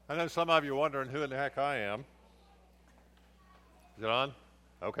I know some of you are wondering who in the heck I am. Is it on?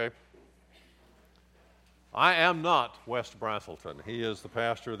 Okay. I am not West Brazelton. He is the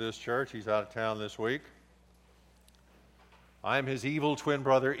pastor of this church. He's out of town this week. I am his evil twin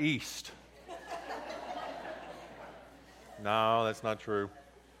brother, East. No, that's not true.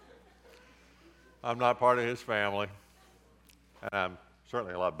 I'm not part of his family. And I'm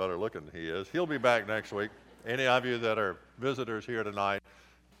certainly a lot better looking than he is. He'll be back next week. Any of you that are visitors here tonight,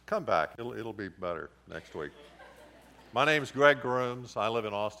 come back. It'll be better next week. My name's Grooms. I live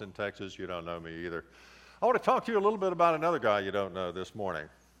in Austin, Texas. You don't know me either. I want to talk to you a little bit about another guy you don't know this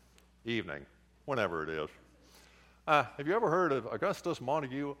evening, whenever it is. Have you ever heard of Augustus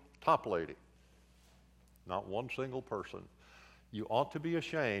Montague Toplady? Not one single person. You ought to be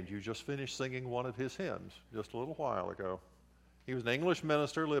ashamed. You just finished singing one of his hymns just a little while ago. He was an English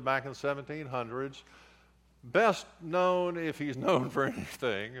minister, lived back in the 1700s. Best known, if he's known for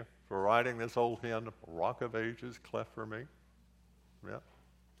anything, for writing this old hymn, Rock of Ages, cleft for me.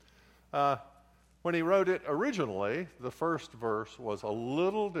 Yeah. When he wrote it originally, the first verse was a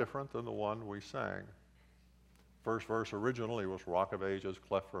little different than the one we sang. First verse originally was Rock of Ages,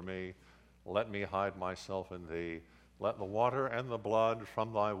 cleft for me. Let me hide myself in thee. Let the water and the blood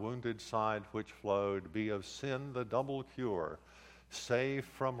from thy wounded side which flowed be of sin the double cure. Save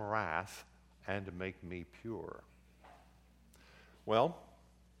from wrath and make me pure. Well,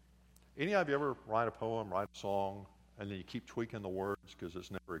 any of you ever write a poem, write a song, and then you keep tweaking the words because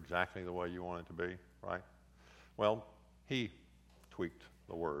it's never exactly the way you want it to be, right? Well, he tweaked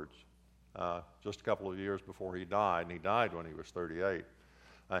the words just a couple of years before he died, and he died when he was 38.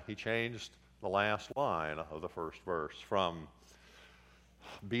 He changed the last line of the first verse from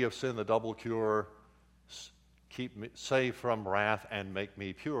be of sin the double cure, keep me safe from wrath and make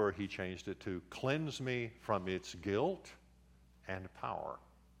me pure. He changed it to cleanse me from its guilt and power.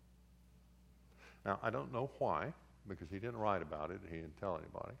 Now, I don't know why, because he didn't write about it, he didn't tell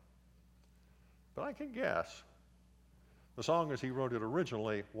anybody. But I can guess. The song as he wrote it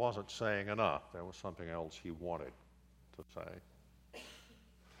originally wasn't saying enough. There was something else he wanted to say.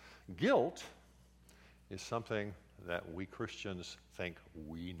 Guilt is something that we Christians think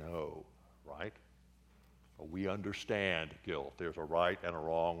we know, right? We understand guilt. There's a right and a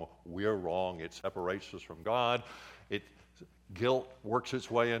wrong. We're wrong. It separates us from God. Guilt works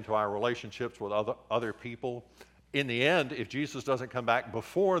its way into our relationships with other people. In the end, if Jesus doesn't come back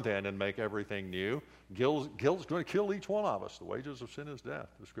before then and make everything new, guilt's going to kill each one of us. The wages of sin is death.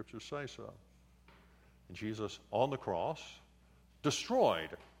 The scriptures say so. And Jesus on the cross destroyed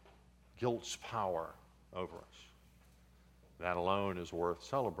guilt's power over us. That alone is worth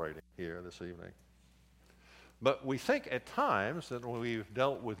celebrating here this evening. But we think at times that when we've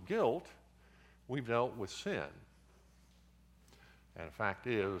dealt with guilt, we've dealt with sin. And the fact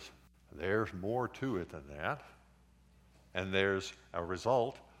is, there's more to it than that. And there's a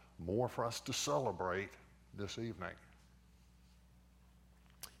result, more for us to celebrate this evening.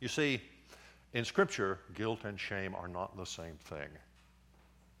 You see, in Scripture, guilt and shame are not the same thing.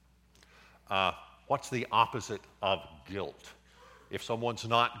 What's the opposite of guilt? If someone's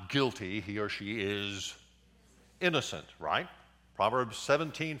not guilty, he or she is innocent, right? Proverbs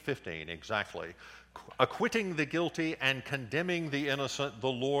 17:15, exactly. Acquitting the guilty and condemning the innocent, the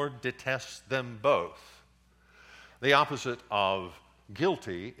Lord detests them both. The opposite of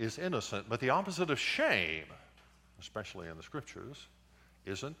guilty is innocent, but the opposite of shame, especially in the Scriptures,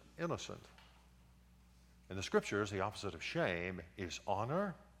 isn't innocent. In the Scriptures, the opposite of shame is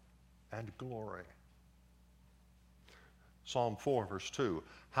honor and glory. Psalm 4, verse 2,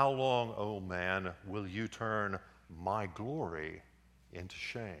 how long, O man, will you turn my glory into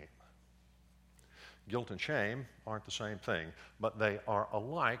shame? Guilt and shame aren't the same thing, but they are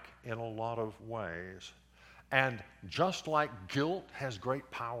alike in a lot of ways. And just like guilt has great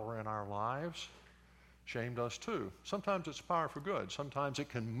power in our lives, shame does too. Sometimes it's power for good. Sometimes it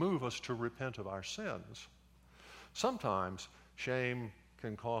can move us to repent of our sins. Sometimes shame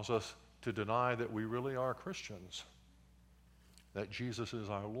can cause us to deny that we really are Christians, that Jesus is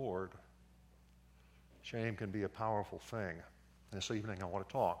our Lord. Shame can be a powerful thing. This evening I want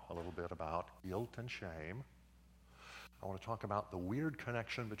to talk a little bit about guilt and shame. I want to talk about the weird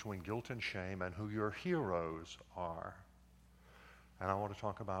connection between guilt and shame and who your heroes are. And I want to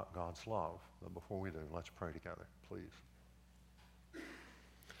talk about God's love. But before we do, let's pray together, please.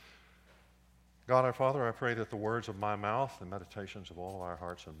 God our Father, I pray that the words of my mouth and meditations of all of our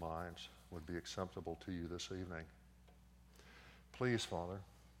hearts and minds would be acceptable to you this evening. Please, Father,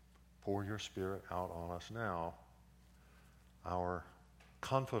 pour your Spirit out on us now. Our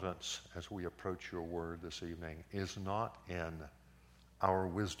confidence as we approach your word this evening is not in our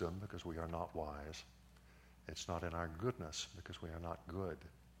wisdom because we are not wise. It's not in our goodness because we are not good.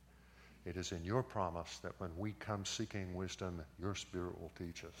 It is in your promise that when we come seeking wisdom, your Spirit will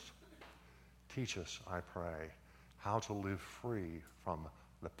teach us. Teach us, I pray, how to live free from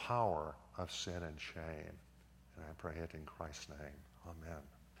the power of sin and shame. And I pray it in Christ's name. Amen.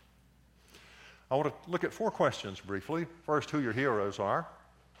 I want to look at 4 questions briefly. First, who your heroes are.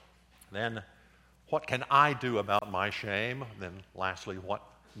 Then, what can I do about my shame? Then, lastly, what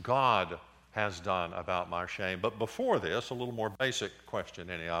God has done about my shame. But before this, a little more basic question,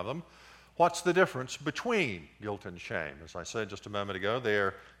 any of them. What's the difference between guilt and shame? As I said just a moment ago,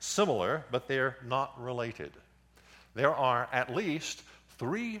 they're similar, but they're not related. There are at least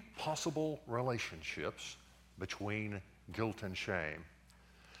 3 possible relationships between guilt and shame.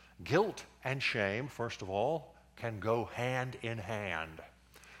 Guilt and shame, first of all, can go hand in hand.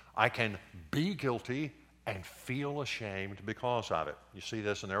 I can be guilty and feel ashamed because of it. You see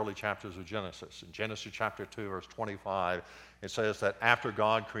this in the early chapters of Genesis. In Genesis chapter 2, verse 25, it says that after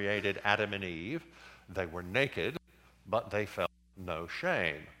God created Adam and Eve, they were naked, but they felt no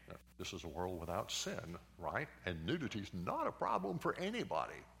shame. This is a world without sin, right? And nudity is not a problem for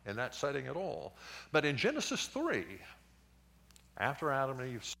anybody in that setting at all. But in Genesis 3, after Adam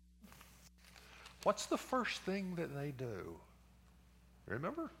and Eve sinned, what's the first thing that they do?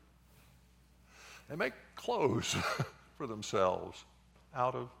 Remember? They make clothes for themselves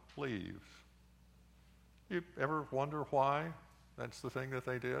out of leaves. You ever wonder why that's the thing that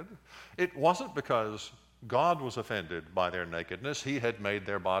they did? It wasn't because God was offended by their nakedness. He had made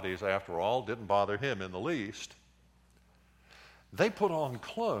their bodies, after all, didn't bother him in the least. They put on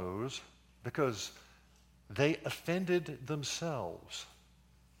clothes because they offended themselves.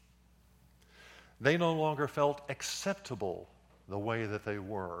 They no longer felt acceptable the way that they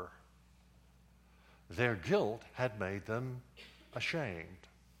were. Their guilt had made them ashamed.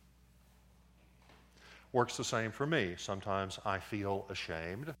 Works the same for me. Sometimes I feel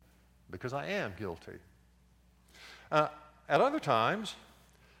ashamed because I am guilty. At other times,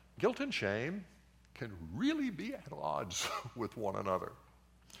 guilt and shame can really be at odds with one another.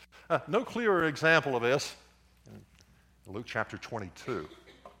 No clearer example of this in Luke chapter 22,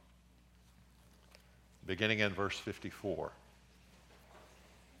 beginning in verse 54.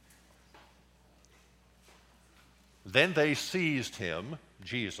 Then they seized him,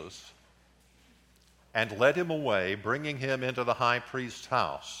 Jesus, and led him away, bringing him into the high priest's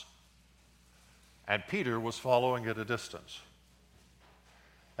house. And Peter was following at a distance.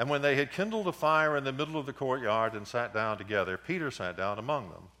 And when they had kindled a fire in the middle of the courtyard and sat down together, Peter sat down among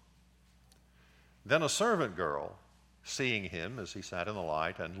them. Then a servant girl, seeing him as he sat in the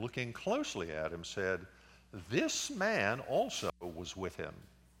light and looking closely at him, said, "This man also was with him."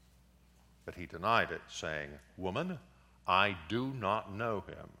 But he denied it, saying, "Woman, I do not know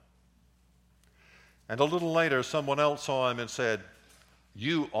him." And a little later, someone else saw him and said,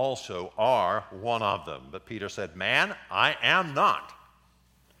 "You also are one of them." But Peter said, "Man, I am not."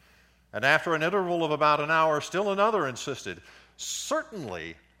 And after an interval of about an hour, still another insisted,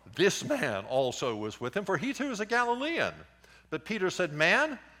 "Certainly this man also was with him, for he too is a Galilean." But Peter said,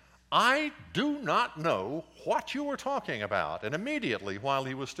 "Man, I do not know what you are talking about." And immediately, while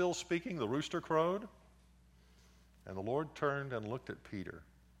he was still speaking, the rooster crowed. And the Lord turned and looked at Peter.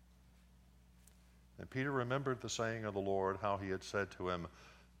 And Peter remembered the saying of the Lord, how he had said to him,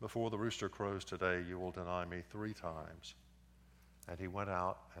 "Before the rooster crows today, you will deny me 3 times. And he went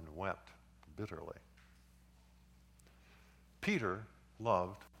out and wept bitterly. Peter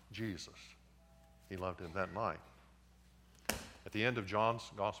loved Jesus. He loved him that night. At the end of John's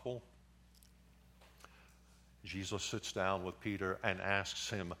gospel, Jesus sits down with Peter and asks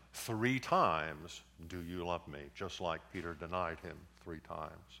him 3 times, "Do you love me?" Just like Peter denied him 3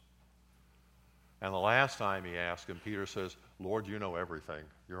 times. And the last time he asked him, Peter says, "Lord, you know everything.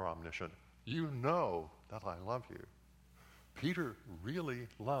 You're omniscient. You know that I love you." Peter really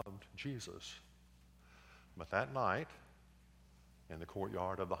loved Jesus. But that night, in the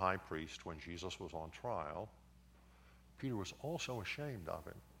courtyard of the high priest, when Jesus was on trial, Peter was also ashamed of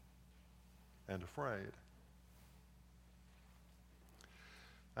him and afraid.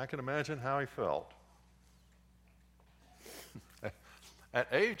 I can imagine how he felt.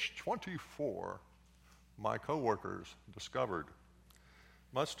 At age 24, my coworkers discovered,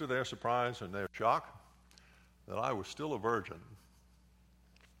 much to their surprise and their shock, that I was still a virgin.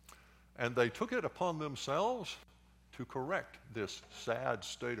 And they took it upon themselves to correct this sad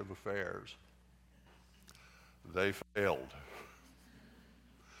state of affairs. They failed.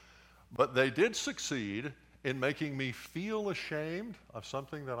 But they did succeed in making me feel ashamed of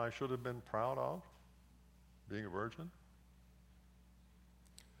something that I should have been proud of, being a virgin.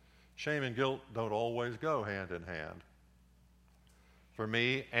 Shame and guilt don't always go hand in hand. For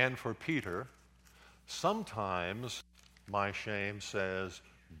me and for Peter, sometimes my shame says,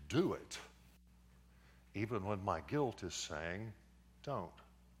 do it, even when my guilt is saying, don't.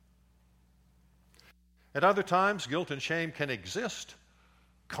 At other times, guilt and shame can exist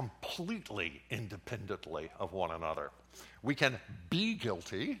completely independently of one another. We can be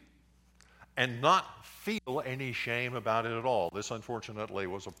guilty and not feel any shame about it at all. This, unfortunately,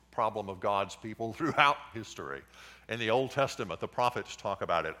 was a problem of God's people throughout history. In the Old Testament, the prophets talk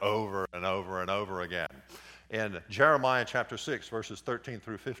about it over and over and over again. In Jeremiah chapter 6, verses 13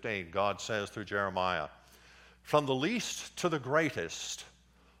 through 15, God says through Jeremiah, "From the least to the greatest,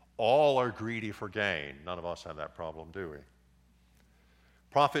 all are greedy for gain." None of us have that problem, do we?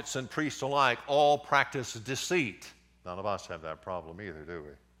 "Prophets and priests alike, all practice deceit." None of us have that problem either, do we?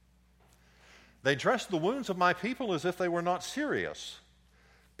 "They dress the wounds of my people as if they were not serious.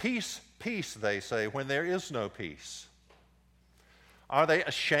 Peace, peace, they say, when there is no peace. Are they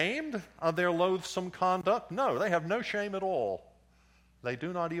ashamed of their loathsome conduct? No, they have no shame at all. They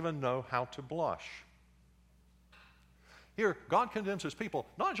do not even know how to blush." Here, God condemns his people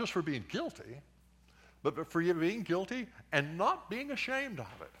not just for being guilty, but for being guilty and not being ashamed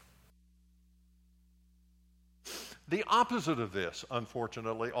of it. The opposite of this,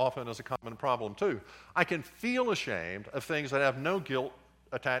 unfortunately, often is a common problem too. I can feel ashamed of things that have no guilt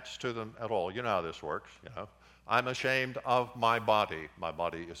attached to them at all. You know how this works, I'm ashamed of my body. My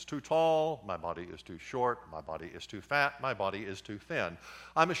body is too tall, my body is too short, my body is too fat, my body is too thin.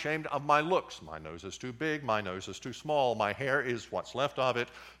 I'm ashamed of my looks. My nose is too big, my nose is too small, my hair is what's left of it,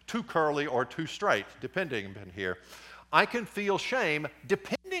 too curly or too straight, depending upon here. I can feel shame,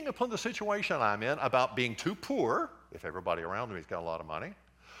 depending upon the situation I'm in, about being too poor, if everybody around me has got a lot of money,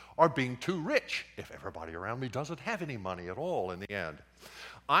 or being too rich, if everybody around me doesn't have any money at all in the end.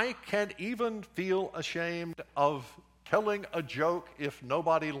 I can even feel ashamed of telling a joke if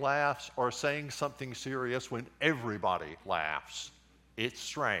nobody laughs or saying something serious when everybody laughs. It's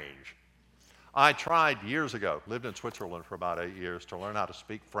strange. I tried years ago, lived in Switzerland for about 8 years, to learn how to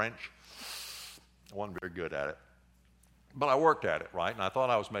speak French. I wasn't very good at it. But I worked at it, right? And I thought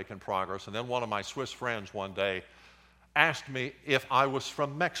I was making progress. And then one of my Swiss friends one day asked me if I was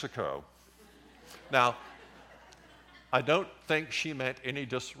from Mexico. Now, I don't think she meant any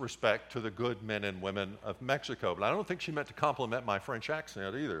disrespect to the good men and women of Mexico, but I don't think she meant to compliment my French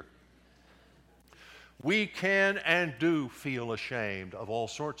accent either. We can and do feel ashamed of all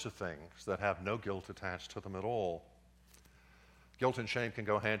sorts of things that have no guilt attached to them at all. Guilt and shame can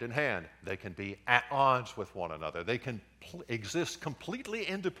go hand in hand. They can be at odds with one another. They can exist completely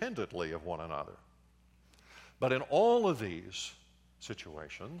independently of one another. But in all of these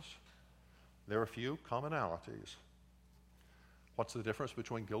situations, there are a few commonalities. What's the difference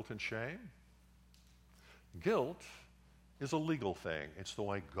between guilt and shame? Guilt is a legal thing. It's the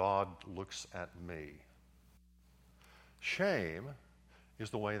way God looks at me. Shame is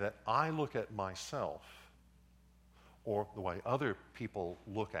the way that I look at myself, or the way other people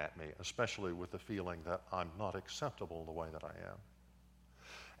look at me, especially with the feeling that I'm not acceptable the way that I am.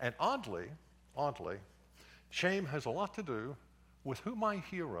 And oddly, shame has a lot to do with who my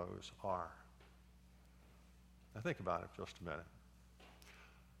heroes are. Now think about it for just a minute.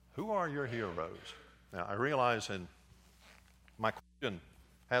 Who are your heroes? Now, I realize my question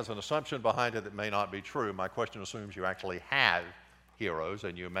has an assumption behind it that may not be true. My question assumes you actually have heroes,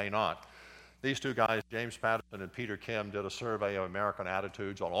 and you may not. These two guys, James Patterson and Peter Kim, did a survey of American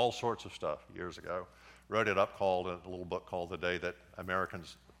attitudes on all sorts of stuff years ago. Wrote it up, called a little book called The Day That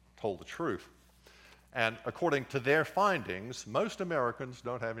Americans Told the Truth. And according to their findings, most Americans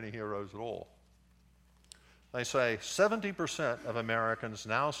don't have any heroes at all. They say 70% of Americans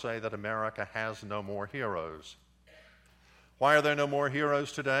now say that America has no more heroes. Why are there no more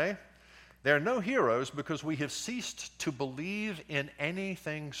heroes today? There are no heroes because we have ceased to believe in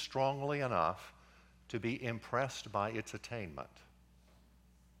anything strongly enough to be impressed by its attainment.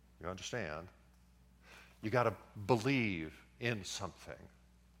 You understand? You got to believe in something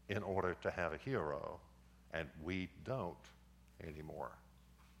in order to have a hero, and we don't anymore.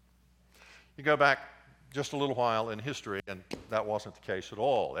 You go back just a little while in history, and that wasn't the case at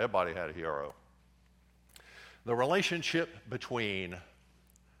all. Everybody had a hero. The relationship between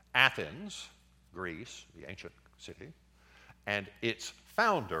Athens, Greece, the ancient city, and its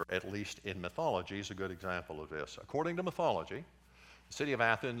founder, at least in mythology, is a good example of this. According to mythology, the city of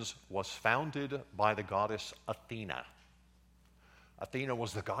Athens was founded by the goddess Athena. Athena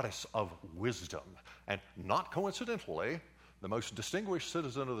was the goddess of wisdom, and not coincidentally, the most distinguished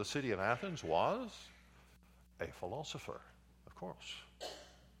citizen of the city of Athens was a philosopher, of course.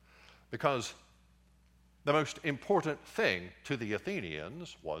 because the most important thing to the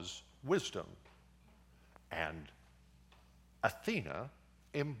Athenians was wisdom. And Athena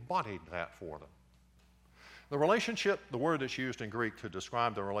embodied that for them. The relationship, the word that's used in Greek to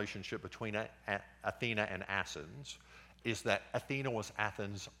describe the relationship between Athena and Athens, is that Athena was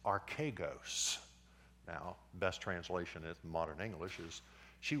Athens' archegos. Now, best translation in modern English is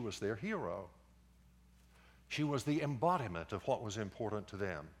she was their hero. She was the embodiment of what was important to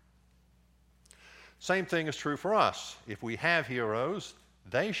them. Same thing is true for us. If we have heroes,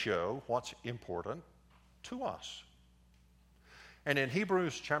 they show what's important to us. And in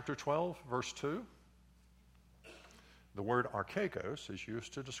Hebrews chapter 12, verse 2, the word archegos is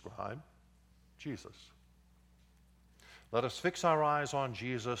used to describe Jesus. Let us fix our eyes on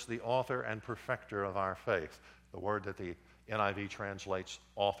Jesus, the author and perfecter of our faith. The word that the NIV translates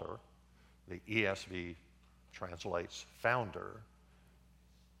author, the ESV translates founder.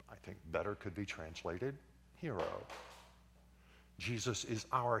 I think better could be translated hero. Jesus is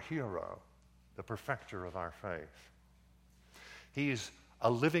our hero, the perfecter of our faith. He's a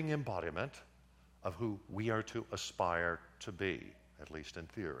living embodiment of who we are to aspire to be, at least in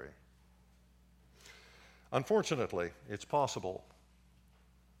theory. Unfortunately, it's possible,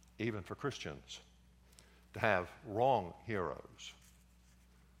 even for Christians, to have wrong heroes.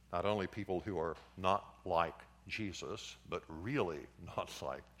 Not only people who are not like Jesus, but really not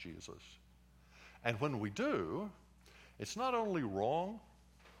like Jesus. And when we do, it's not only wrong,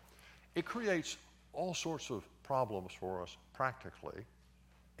 it creates all sorts of problems for us practically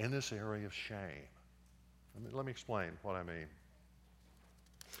in this area of shame. Let me explain what I mean.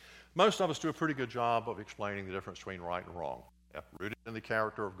 Most of us do a pretty good job of explaining the difference between right and wrong. Rooted in the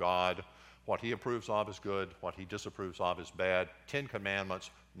character of God, what he approves of is good, what he disapproves of is bad. 10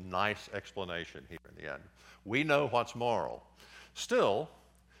 Commandments, nice explanation here in the end. We know what's moral. Still,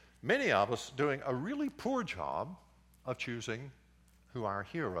 many of us doing a really poor job of choosing who our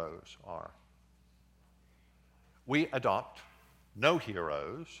heroes are. We adopt no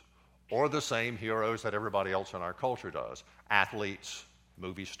heroes or the same heroes that everybody else in our culture does. Athletes,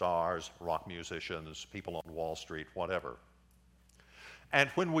 movie stars, rock musicians, people on Wall Street, whatever. And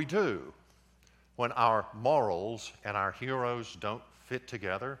when we do, when our morals and our heroes don't fit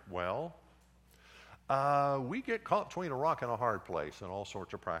together, well, we get caught between a rock and a hard place in all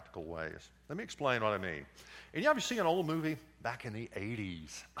sorts of practical ways. Let me explain what I mean. And you ever see an old movie back in the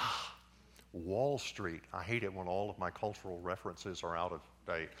 80s? Wall Street. I hate it when all of my cultural references are out of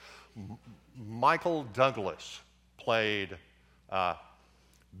date. Michael Douglas played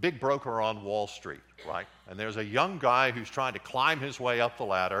big broker on Wall Street, right? And there's a young guy who's trying to climb his way up the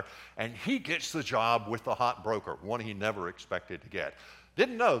ladder, and he gets the job with the hot broker, one he never expected to get.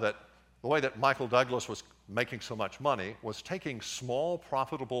 Didn't know that the way that Michael Douglas was making so much money was taking small,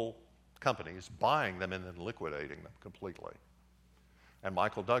 profitable companies, buying them, and then liquidating them completely. And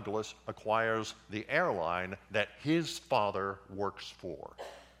Michael Douglas acquires the airline that his father works for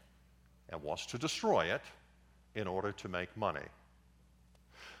and wants to destroy it in order to make money.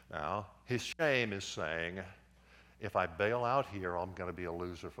 Now, his shame is saying, if I bail out here, I'm going to be a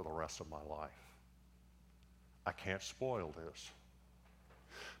loser for the rest of my life. I can't spoil this.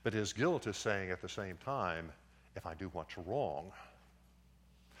 But his guilt is saying at the same time, if I do what's wrong,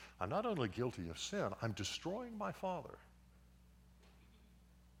 I'm not only guilty of sin, I'm destroying my father.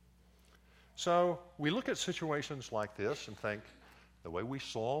 So we look at situations like this and think the way we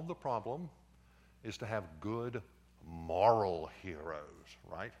solve the problem is to have good moral heroes,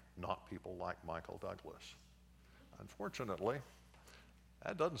 right? Not people like Michael Douglas. Unfortunately,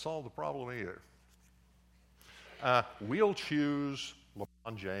 that doesn't solve the problem either. We'll choose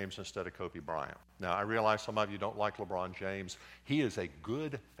LeBron James instead of Kobe Bryant. Now, I realize some of you don't like LeBron James. He is a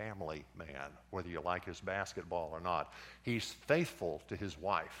good family man, whether you like his basketball or not. He's faithful to his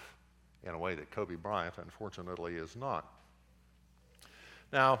wife in a way that Kobe Bryant, unfortunately, is not.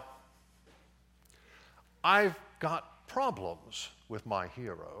 Now, I've got problems with my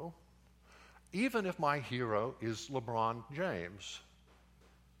hero, even if my hero is LeBron James.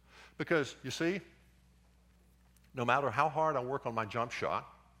 Because, you see, no matter how hard I work on my jump shot,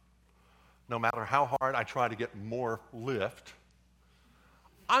 no matter how hard I try to get more lift,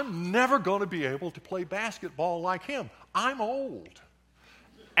 I'm never going to be able to play basketball like him. I'm old.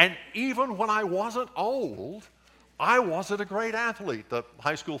 And even when I wasn't old, I wasn't a great athlete. The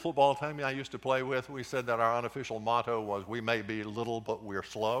high school football team I used to play with, we said that our unofficial motto was, we may be little, but we're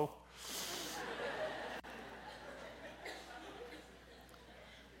slow.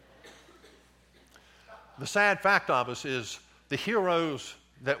 The sad fact of us is the heroes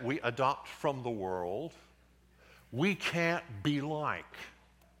that we adopt from the world, we can't be like.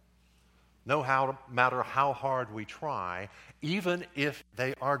 matter how hard we try, even if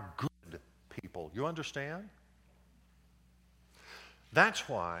they are good people. You understand? That's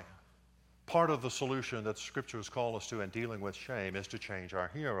why part of the solution that the Scriptures call us to in dealing with shame is to change our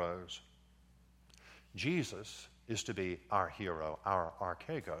heroes. Jesus is to be our hero, our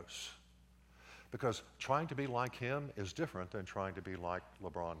archegos. Because trying to be like him is different than trying to be like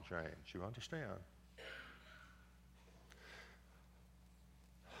LeBron James. You understand?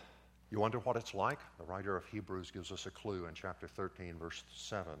 You wonder what it's like? The writer of Hebrews gives us a clue in chapter 13, verse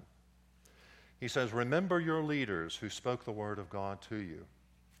 7. He says, "Remember your leaders who spoke the word of God to you.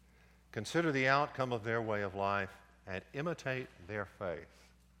 Consider the outcome of their way of life and imitate their faith."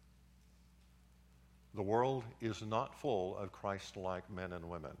 The world is not full of Christ-like men and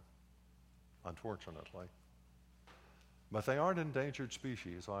women, unfortunately. But they aren't endangered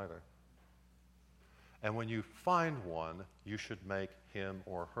species either. And when you find one, you should make him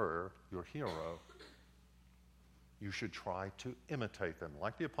or her your hero. You should try to imitate them.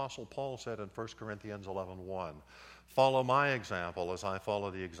 Like the Apostle Paul said in 1 Corinthians 11:1, "Follow my example as I follow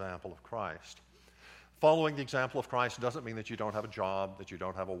the example of Christ." Following the example of Christ doesn't mean that you don't have a job, that you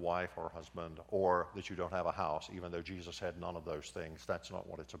don't have a wife or husband, or that you don't have a house, even though Jesus had none of those things. That's not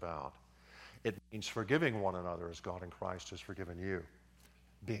what it's about. It means forgiving one another as God in Christ has forgiven you.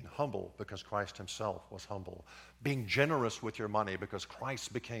 Being humble because Christ himself was humble. Being generous with your money because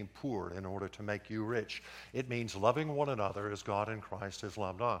Christ became poor in order to make you rich. It means loving one another as God in Christ has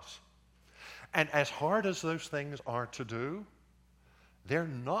loved us. And as hard as those things are to do, they're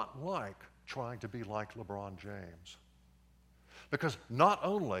not like trying to be like LeBron James. Because not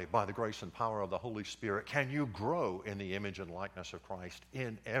only by the grace and power of the Holy Spirit can you grow in the image and likeness of Christ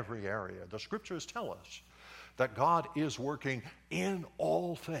in every area. The Scriptures tell us that God is working in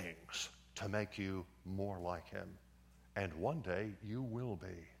all things to make you more like him. And one day you will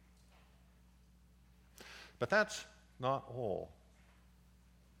be. But that's not all.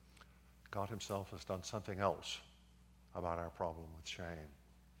 God himself has done something else about our problem with shame.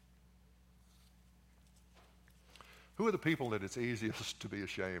 Who are the people that it's easiest to be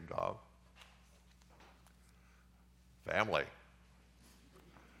ashamed of? Family.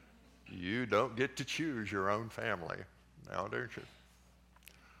 You don't get to choose your own family, now don't you?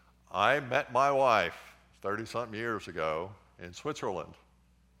 I met my wife 30-something years ago in Switzerland.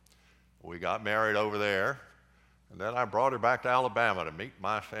 We got married over there, and then I brought her back to Alabama to meet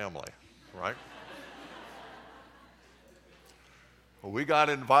my family, right? We got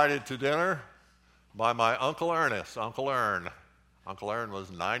invited to dinner by my Uncle Ernest, Uncle Ern. Uncle Ern was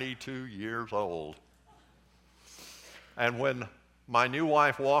 92 years old. And when my new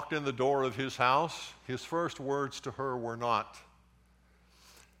wife walked in the door of his house, his first words to her were not,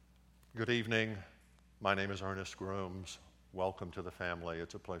 "Good evening, my name is Ernest Grooms. Welcome to the family.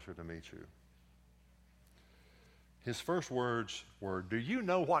 It's a pleasure to meet you." His first words were, "Do you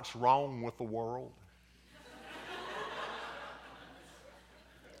know what's wrong with the world?"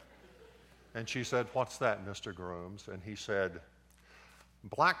 And she said, "What's that, Mr. Grooms?" And he said,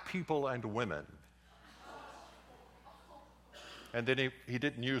 "Black people and women." And then he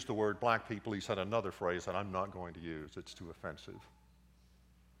didn't use the word black people. He said another phrase that I'm not going to use. It's too offensive.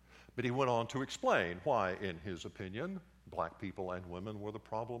 But he went on to explain why, in his opinion, black people and women were the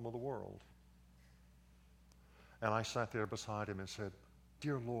problem of the world. And I sat there beside him and said,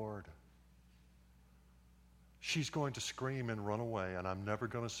 "Dear Lord, she's going to scream and run away, and I'm never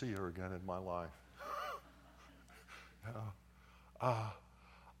going to see her again in my life."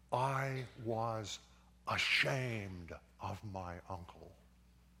 I was ashamed of my uncle.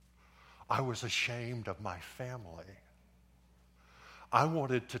 I was ashamed of my family. I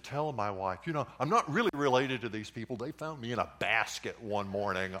wanted to tell my wife, I'm not really related to these people. They found me in a basket one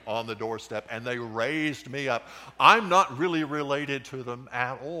morning on the doorstep, and they raised me up. I'm not really related to them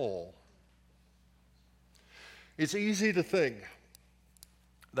at all. It's easy to think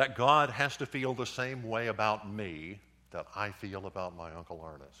that God has to feel the same way about me that I feel about my Uncle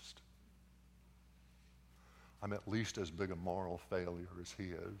Ernest. I'm at least as big a moral failure as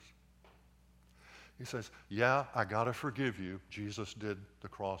he is. He says, "Yeah, I got to forgive you. Jesus did the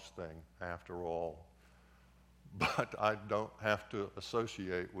cross thing after all. But I don't have to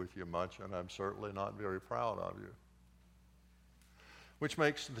associate with you much, and I'm certainly not very proud of you." Which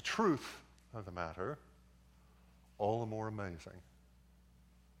makes the truth of the matter all the more amazing.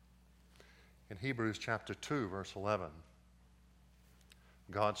 In Hebrews chapter 2, verse 11,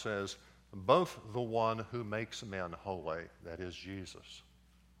 God says, "Both the one who makes men holy," that is Jesus,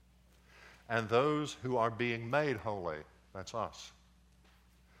 "and those who are being made holy," that's us,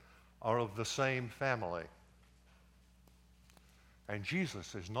 "are of the same family. And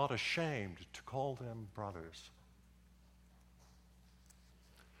Jesus is not ashamed to call them brothers.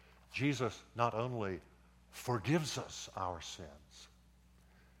 Jesus not only forgives us our sins,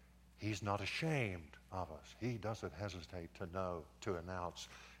 he's not ashamed of us. He doesn't hesitate to announce,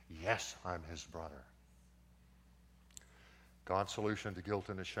 yes, I'm his brother. God's solution to guilt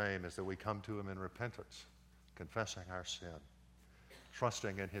and shame is that we come to him in repentance, confessing our sin,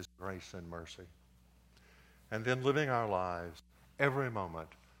 trusting in his grace and mercy, and then living our lives every moment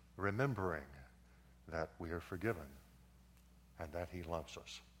remembering that we are forgiven and that he loves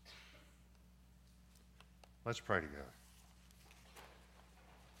us. Let's pray together.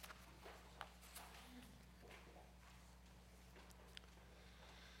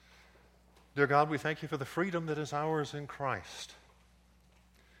 Dear God, we thank you for the freedom that is ours in Christ,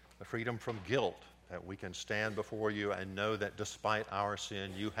 the freedom from guilt, that we can stand before you and know that despite our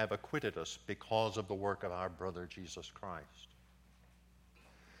sin, you have acquitted us because of the work of our brother Jesus Christ.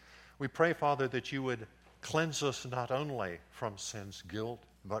 We pray, Father, that you would cleanse us not only from sin's guilt,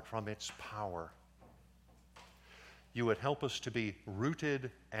 but from its power. You would help us to be rooted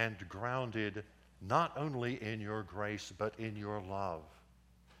and grounded not only in your grace, but in your love,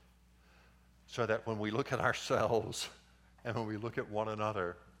 so that when we look at ourselves and when we look at one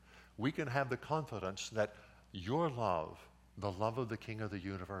another, we can have the confidence that your love, the love of the King of the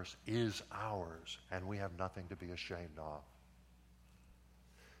universe, is ours, and we have nothing to be ashamed of.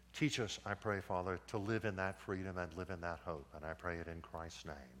 Teach us, I pray, Father, to live in that freedom and live in that hope, and I pray it in Christ's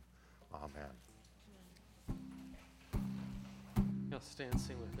name. Amen. Y'all stand and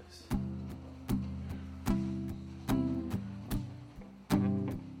sing with us.